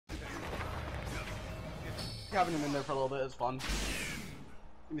having him in there for a little bit is fun.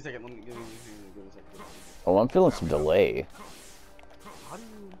 Give me a second. Give me a second. Oh, I'm feeling some delay. How do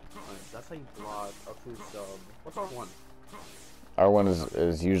you? That's how you block a food sub. What's R1? R1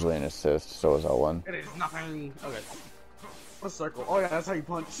 is usually an assist, so is L1. It is nothing. Okay. What's circle? Oh yeah, that's how you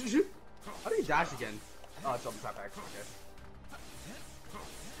punch. How do you dash again? Oh, it's double tap X. Okay.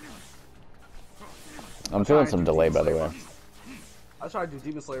 I'm feeling some delay, by the way. I was trying to do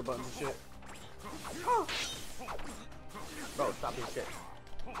Demon Slayer buttons and shit. Bro, stop being shit.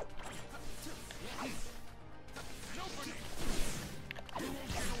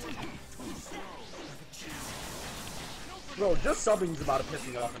 Bro, just subbing is about to piss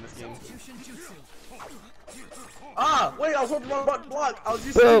me off in this game. Ah, wait, I was holding the wrong button block. I was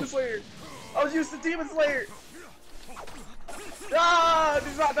used to Demon Slayer. I was used to Demon Slayer. Ah,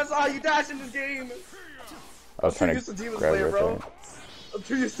 that's not how you dash in this game. I was trying to Demon grab Slayer, it, bro. I'm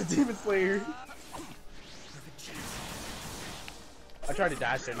too used to Demon Slayer. I tried to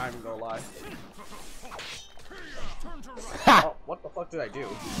dash it, not even gonna lie. Oh, what the fuck did I do?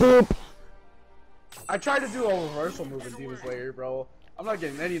 Boop. I tried to do a reversal move in Demon Slayer, bro. I'm not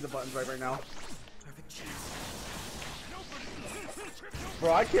getting any of the buttons right now.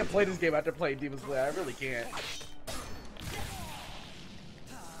 Bro, I can't play this game after playing Demon Slayer. I really can't.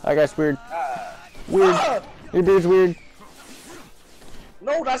 That guy's weird. Weird. Your dude's weird.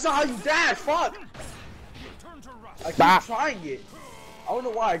 No, that's not how you dash. Fuck. I keep trying it. I don't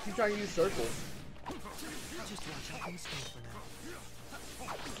know why. I keep trying to use circles.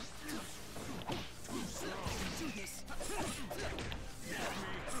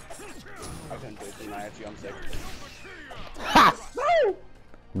 I couldn't do it tonight. Actually, I'm sick. Ha! No!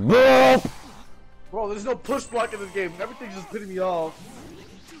 Boop. Bro, there's no push block in this game. Everything's just putting me off.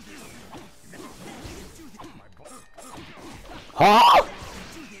 Huh?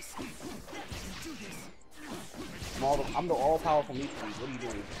 I'm the all-powerful meat freeze. What are you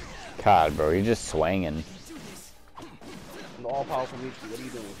doing? God, bro, you're just swinging. I'm the all-powerful meat freeze. What are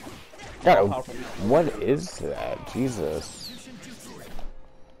you doing? God, what is that? Jesus.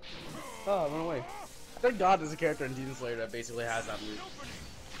 Oh, run away. Thank God there's a character in Demon Slayer that basically has that move.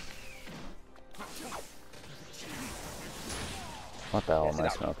 What the hell am I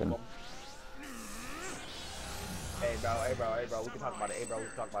smoking? Hey bro, we can talk about it. Hey bro, we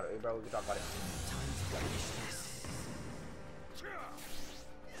can talk about it. Hey bro, we can talk about it.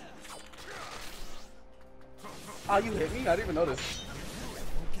 Oh, you hit me? I didn't even notice.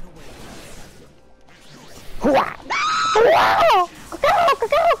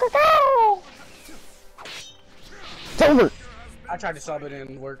 It's over. I tried to sub it, it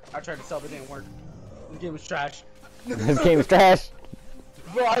didn't work. This game was trash. This game is trash.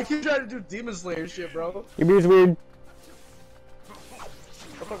 Bro, I keep trying to do Demon Slayer shit, bro. Your beard's weird.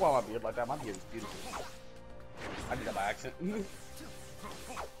 Don't talk about my beard like that. My beard is beautiful. I did that by accident.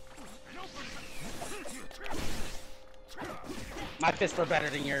 My fists were better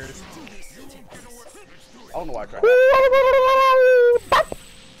than yours. I don't know why I tried that.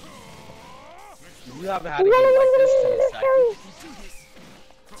 You haven't had a game like this since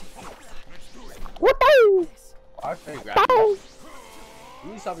I think grab you. You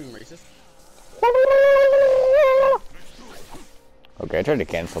need to stop being racist. Okay, I tried to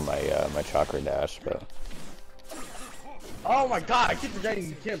cancel my my chakra dash, but Oh my god, I keep forgetting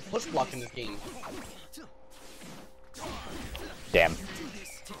you can't push block in this game. damn. I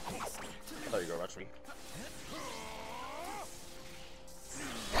thought you were gonna rush me.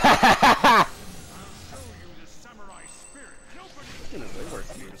 This game is way worse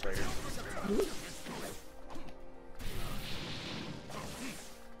than Demon Slayer.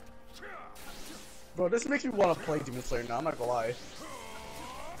 Bro, this makes me want to play Demon Slayer now, I'm not gonna lie.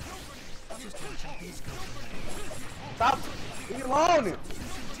 Stop! Leave me alone!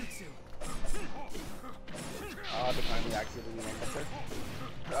 Oh, the time you actually leave me alone.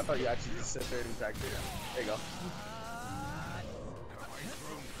 I thought you actually just sit there and attack it. There you go.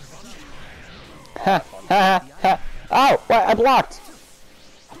 Ha ha ha! Oh, what? I blocked.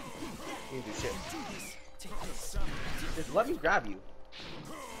 You didn't do shit. Just let me grab you.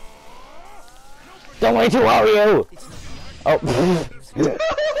 Don't wait to are you? Oh.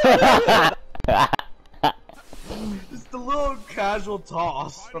 Just a little casual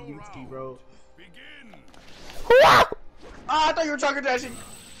toss from Mitsuki, bro. Ah, I thought you were chakra dashing.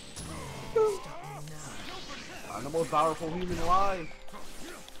 I'm the most powerful human alive.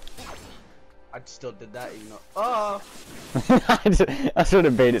 I still did that, you know. I should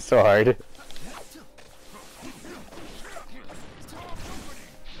have bait it so hard.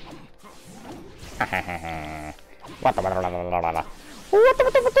 What the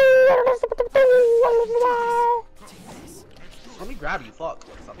grab you. Fuck.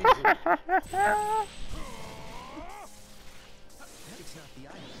 Stop being rude.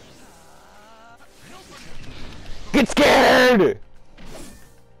 Get scared!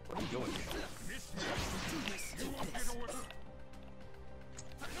 What are you doing?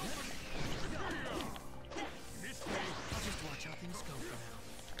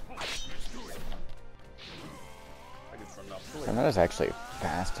 And that is actually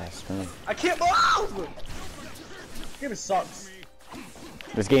fast as me. I can't move! This game sucks.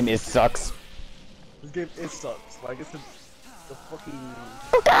 This game sucks. This game sucks. Like it's the fucking.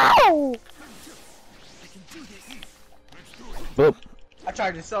 Go! Boop. I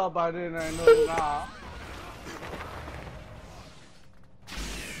tried to sell, but I didn't know. Nah.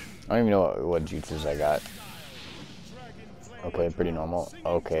 I don't even know what jutsus I got. Okay, pretty normal.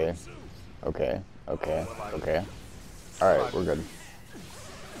 Okay. Okay. Okay. Okay. Alright, we're good.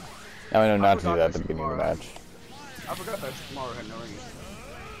 Now I know not to do that at the beginning of the match. I forgot that tomorrow had no ring.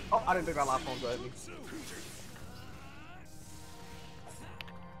 Oh, I didn't think that last one was at me.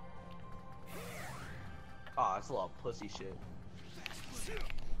 Ah, it's a lot of pussy shit.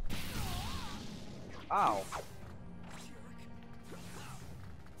 Ow.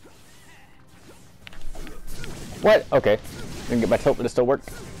 What? Okay. Didn't get my tilt, but it still worked.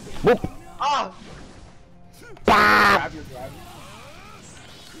 Whoop! Ah! Bah! Grab your grab.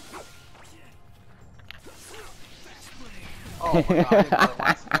 Oh my god, I didn't know that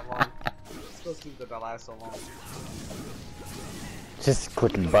lasted that long. It's supposed to be that lasts so long. Just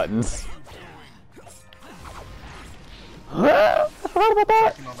clicking buttons. I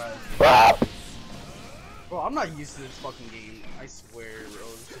forgot about that. Bro, I'm not used to this fucking game. I swear, bro.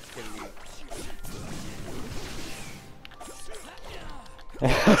 It's just kidding me.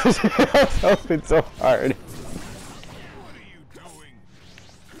 It's so hard.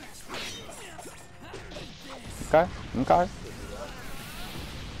 Okay, okay.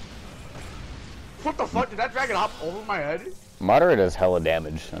 What the fuck? Did that dragon hop over my head? Moderate does hella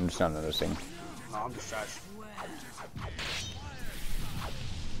damage. I'm just not noticing. No, I'm just trash.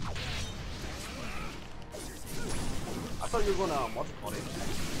 I thought you were gonna what's it called?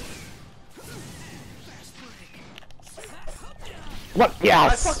 What?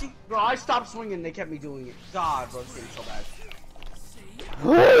 Yes! Bro, I stopped swinging, they kept me doing it. God, bro, this game's so bad.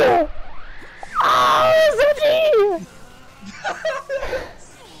 Oh, Suji!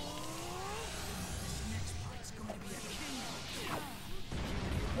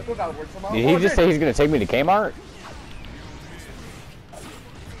 Did he just say he's gonna take me to Kmart?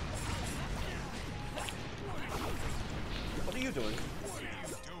 What are you doing?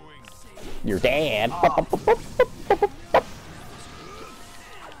 Your dad.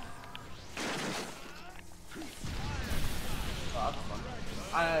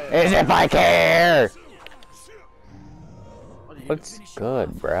 As if I care! What's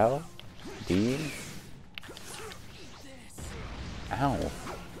good, bro? Dude? Ow.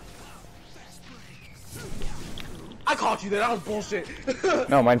 I caught you there, that was bullshit.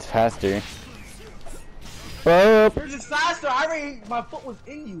 No, mine's faster. Boop. Yours is faster, my foot was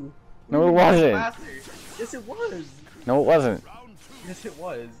in you. No, it wasn't. Yes, it was. No, it wasn't. Yes, it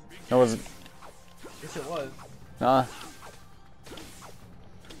was. No, it wasn't. Yes, it was. Nah.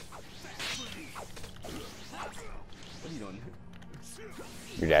 What are you doing?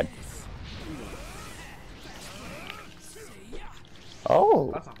 You're dead.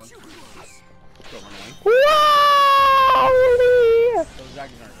 Oh. That's not fun. Let's go run away. Wally! Those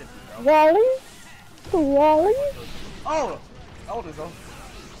dragons aren't hitting, bro. Wally? Wally? Oh! I want this though.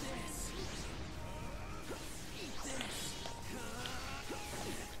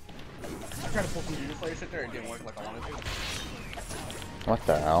 I tried to pull some Demon Slayer shit there, it didn't work like I wanted to. What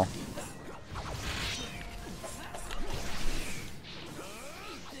the hell?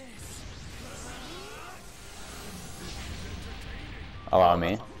 Allow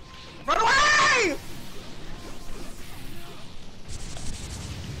me. Run away!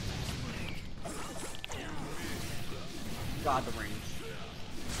 God, the range.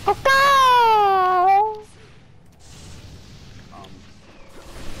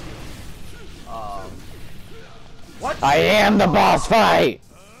 What? I am the boss fight!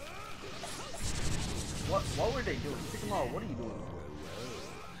 What were they doing? Sigma, what are you doing?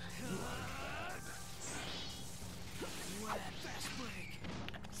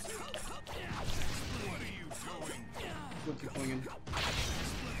 What you swinging?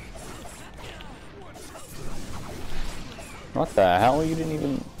 What the hell? You didn't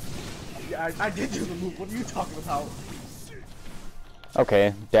even... Yeah, I did do the move. What are you talking about?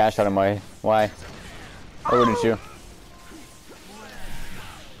 Okay, dash out of my... Why? Why wouldn't you?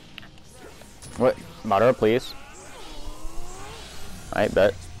 What? Madara, please. I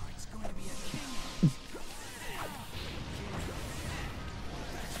bet.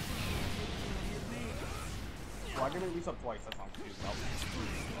 Why did it reset twice? That's not confused about.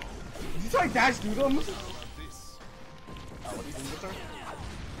 Did you try dash through them? What are you doing with her?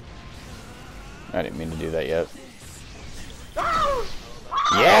 I didn't mean to do that yet. Ah!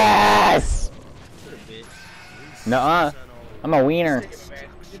 Yes! Nuh-uh. I'm a wiener.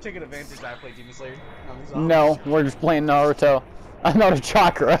 You're taking advantage that I play Demon Slayer. No, we're just playing Naruto. I'm out of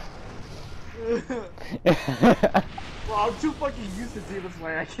chakra. Well, I'm too fucking used to Demon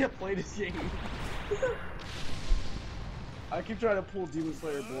Slayer. I can't play this game. I keep trying to pull Demon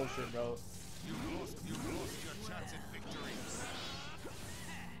Slayer bullshit, bro. You lost your chance at victory.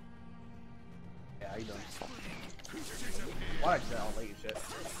 Yeah, how you doing? Why did I say all late shit?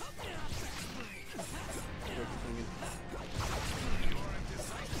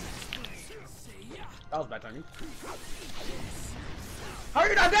 That was bad timing. How are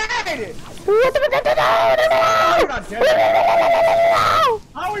you not dead? How are you not dead?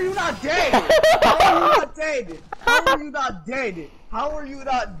 How are you not dead? How are you not dead? How are you not dead? How are you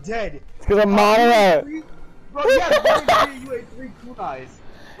not dead? Because I'm mono. Bro, yeah, you ate 3 kunais.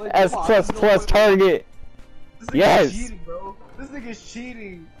 Like, S plus target. This nigga Yes. is cheating, bro. This nigga's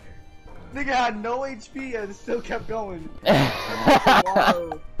cheating. Nigga had no HP and still kept going.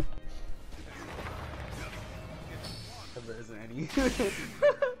 Wow. There isn't any.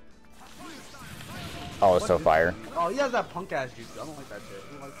 Oh, it's so fire. Oh, he has that punk ass juice. I don't like that shit.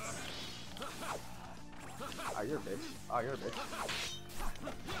 I don't like that. Ah, you're a bitch. Ah, you're a bitch.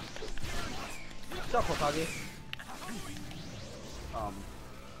 Shut up, Hokage.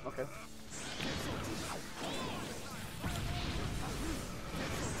 Okay.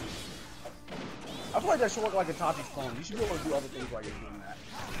 I feel like that should work like a Itachi's phone. You should be able to do other things while you're doing that.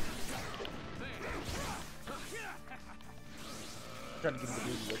 Tried to give him the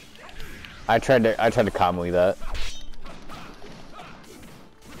booty look. I tried to Kamui that.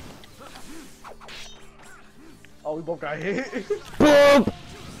 Oh, we both got hit. Boop!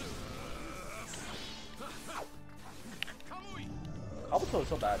 Kabuto is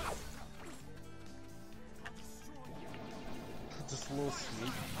so bad. Just a little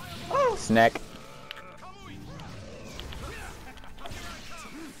sneak. Oh! Snack.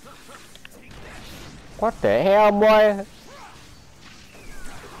 What the hell, boy?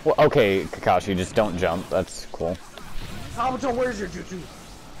 Well, okay, Kakashi, just don't jump. That's cool. Kabuto, where's your jutsu?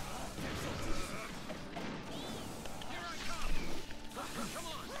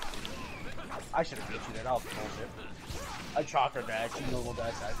 I should have beat you there. That was bullshit. I chakra dash. You normal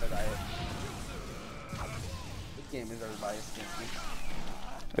dash. I said I. This game is everybody's against me.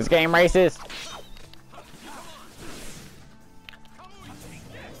 This game racist.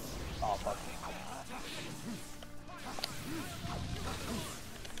 Oh fuck.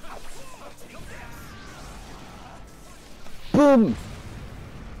 Boom!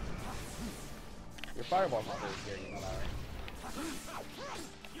 Your fireball's not very scary, you know that, right?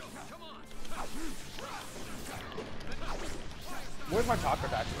 Where's my chakra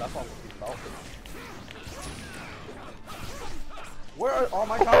dashes? That's what I'm confused about. Where are all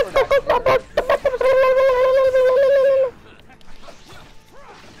my chakra dashes?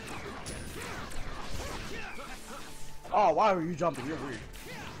 Oh, why were you jumping? You're weird.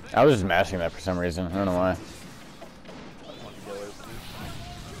 I was just mashing that for some reason. I don't know why.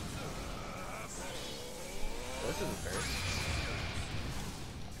 This isn't fair.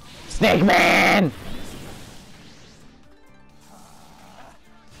 Snake Man!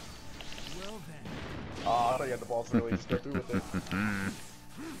 Oh, I thought you had the balls to really just go through with it.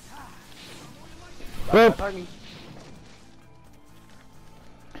 Boop!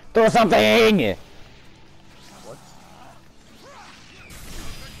 Do something! What?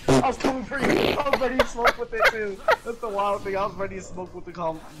 I was coming for you. I was ready to smoke with it too. That's the wild thing. I was ready to smoke with the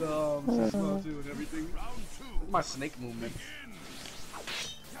smell too and everything. Look at my snake movement.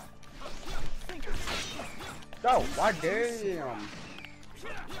 Oh, why damn?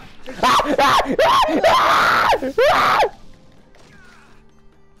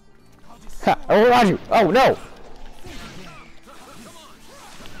 Oh, around you! Oh no!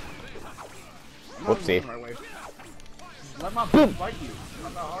 Whoopsie. Let my boom fight you. It's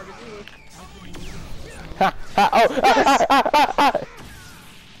not that hard to do it. Ha! Ha! Oh!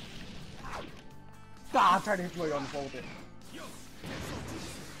 Ah, I'm trying to hit you while you're on the floor with it.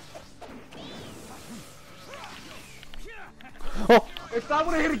 Oh! If I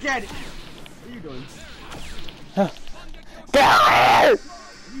would have hit again! What are you doing? Get out of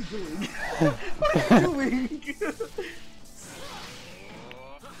here! What are you doing?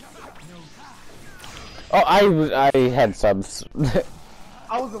 Oh, I had subs.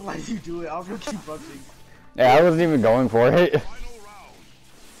 I wasn't letting you do it. I was gonna keep punching. Yeah, I wasn't even going for it.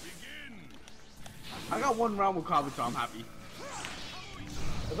 I got one round with Kabuto, I'm happy.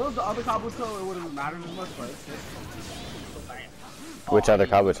 If it was the other Kabuto, it wouldn't matter as much, but it's just... Which other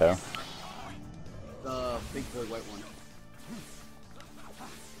Kabuto? The big boy white one.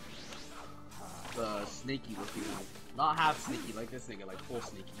 The snaky looking one. Not half snaky like this nigga, like full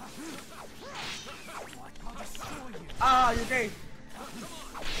snaky. Ah, you're gay!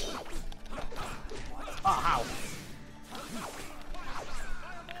 Ah, how?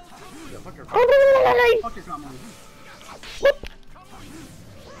 Yeah, fuck your combo. Fuck your combo.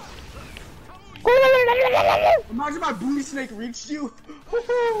 Imagine my booty snake reached you.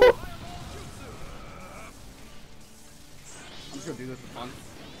 I'm just gonna do this for fun.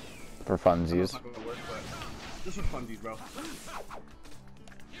 For funsies. It's not gonna work, but just for funsies, bro.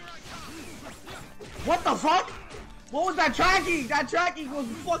 What the fuck? What was that tracking? That tracking was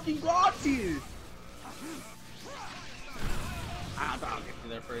fucking god tier. I thought I'll get you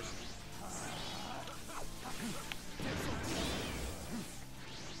there first.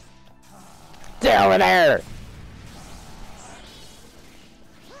 Get over there!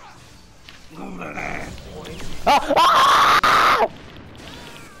 Over there, boy. Ah!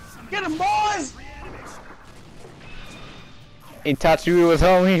 Get him, boys! Itachi was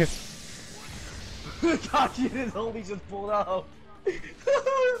homies. Itachi and his homie just pulled up.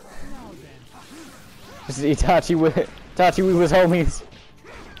 Itachi was homies.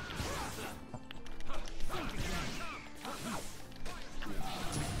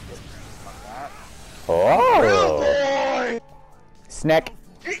 Oh! Boy! Snack.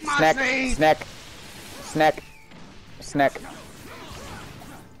 Eat my Snack. snake! Snack. Snack. Snack.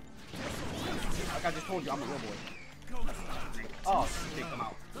 Like I just told you, I'm a real boy. Oh, shit, come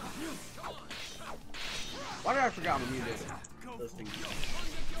out. Why did I forget I'm muted? Those things.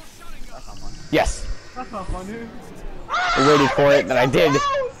 That's not fun. Yes. That's not fun, dude. I waited for it, but I did.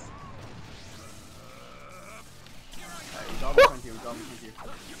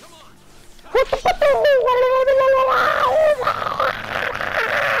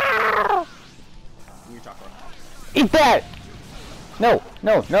 Eat that! No,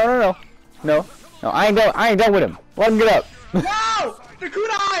 no, no, no, no, no, no! I ain't done with him. Let him get up. No! The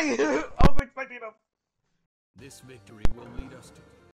kunai! I was expecting him. This victory will lead us to